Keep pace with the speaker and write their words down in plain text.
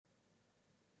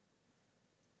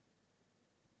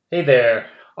Hey there,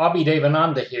 Abhi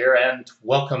Devananda here, and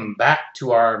welcome back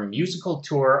to our musical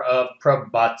tour of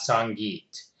Prabhat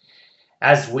Sangeet.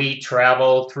 As we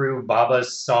travel through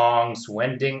Baba's songs,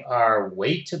 wending our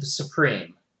way to the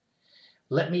Supreme,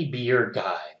 let me be your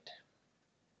guide.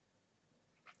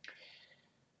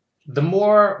 The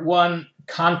more one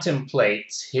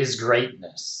contemplates his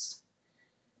greatness,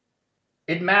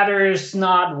 it matters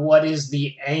not what is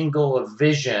the angle of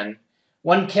vision,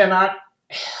 one cannot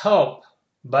help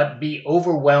but be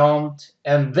overwhelmed,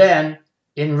 and then,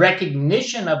 in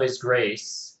recognition of his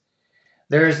grace,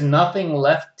 there is nothing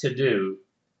left to do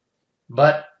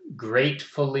but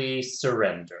gratefully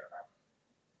surrender.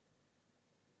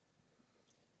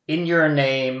 In your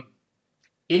name,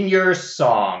 in your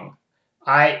song,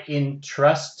 I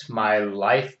entrust my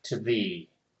life to thee.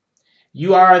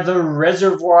 You are the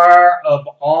reservoir of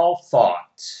all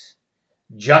thought.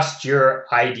 Just your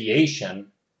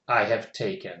ideation I have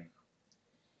taken.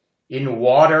 In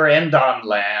water and on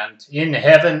land, in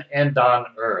heaven and on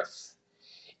earth,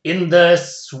 in the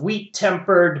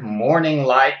sweet-tempered morning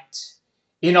light,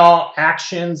 in all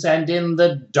actions and in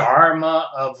the dharma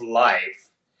of life,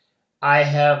 I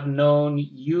have known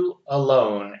you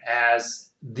alone as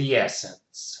the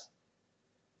essence.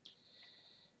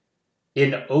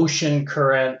 In ocean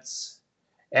currents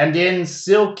and in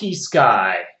silky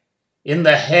sky, in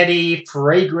the heady,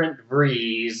 fragrant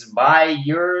breeze, by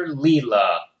your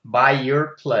Leela, by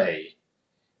your play,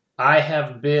 I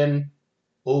have been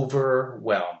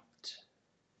overwhelmed.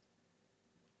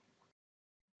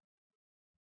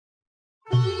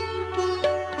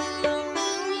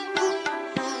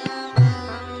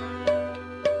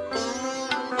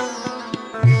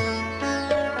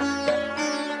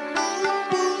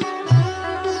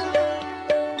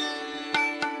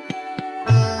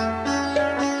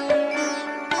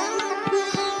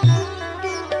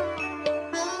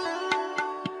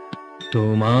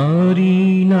 তোমারি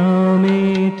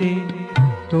নামেতে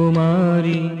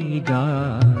তোমারি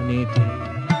গানেতে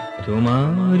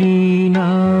তোমারি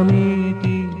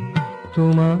নামেতে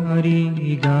তোমারি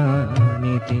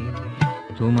গানেতে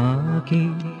তোমাকে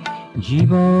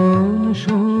জীবন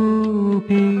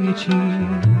সঁপেছি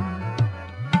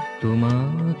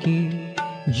তোমাকে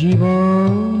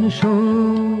জীবন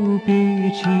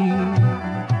সঁপেছি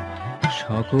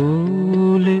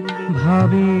সকল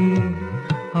ভাবে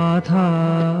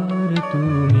আধার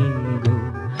তুমি গো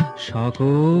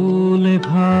সকল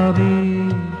ভাবে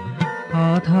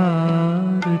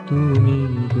আধার তুমি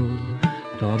গো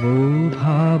তব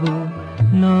ভাব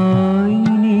নাই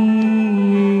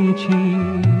নিয়েছি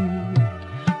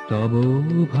তব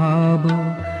ভাব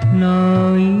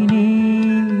নাই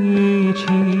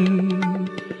নিয়েছি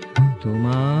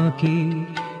তোমাকে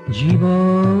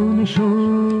জীবন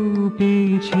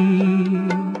সঁপেছি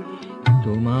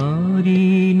তোমারি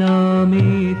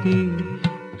নামেতে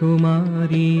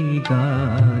তোমারি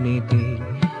গানেতে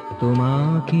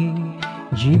তোমাকে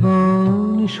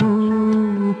জীবন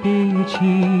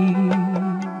সঁপেছি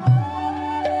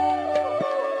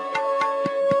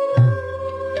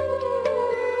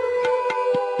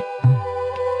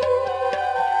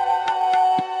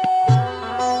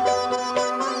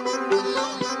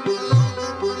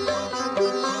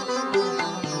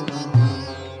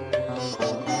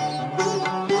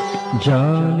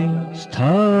জলে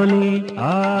স্থলে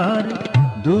আর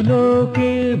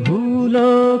দুলোকে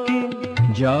ভুলোকে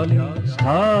জলে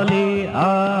স্থলে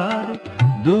আর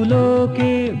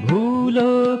দুলোকে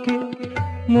ভুলোকে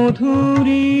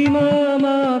মধুরিমা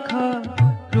মাখা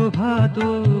প্রভাত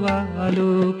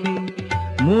আলোকে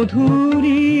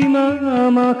মধুরিমা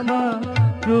মাখা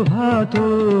প্রভাত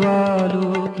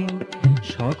আলোকে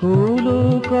সকল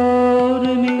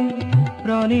কর্মে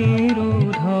প্রাণের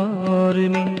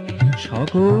ধর্মে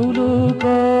সকল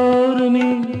কর্মে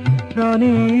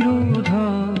প্রাণের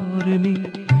ধর্মে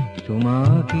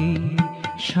তোমাকে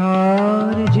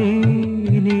সার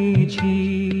জেনেছি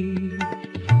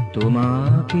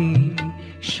তোমাকে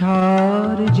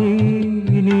সার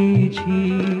জেনেছি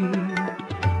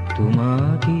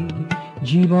তোমাকে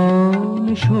জীবন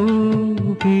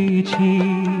সঁপেছি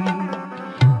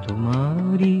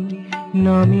তোমারি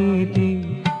নামেতে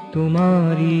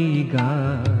তোমারি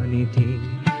গানেতে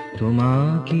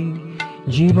তোমাকে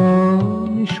জীবন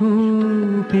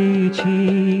সঁপেছি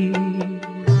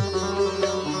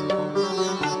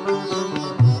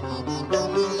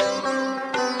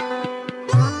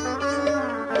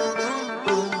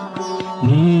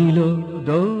নীল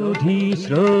দধি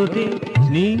স্রোতে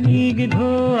স্নিগ্ধ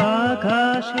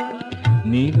আকাশে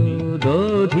নীল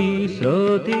দধি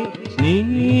স্রোতে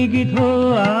স্নিগ্ধ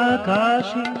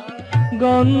আকাশে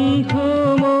গন্ধ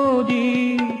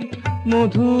মদির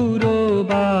মধুর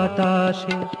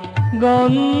বাতাসে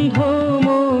গন্ধ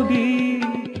মদির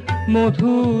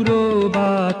মধুর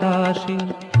বাতাসে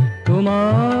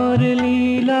তোমার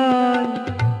লীলায়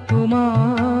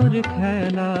তোমার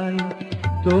খেলায়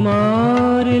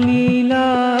তোমার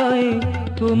লীলায়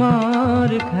তোমার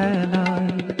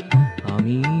খেলায়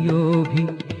আমি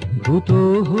অভিভূত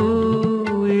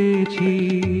হয়েছি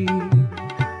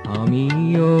আমি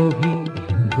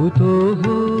অভিভূত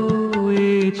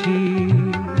হয়েছি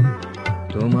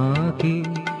তোমাকে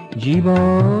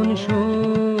জীবন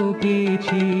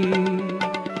সঁপেছি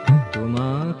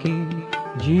তোমাকে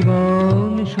জীবন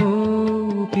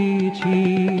সঁপেছি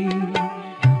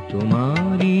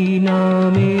তোমারি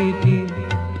নামেতে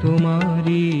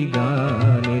তোমারি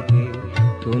গানেতে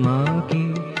তোমাকে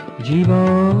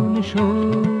জীবন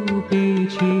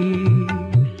সঁপেছি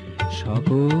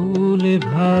সকল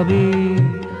ভাবে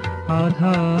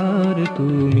আধার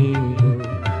তুমি গো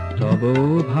তব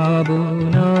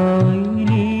ভাবনায়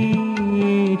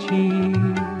নিয়েছি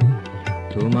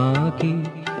তোমাকে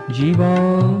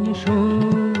জীবন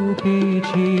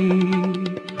সঁপেছি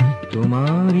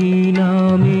তোমারি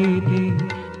নামেতে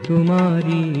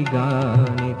তোমারি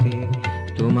গানেতে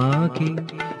তোমাকে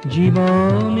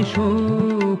জীবন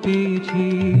সঁপেছি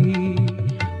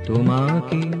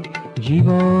তোমাকে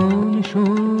জীবন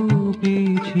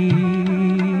সঁপেছি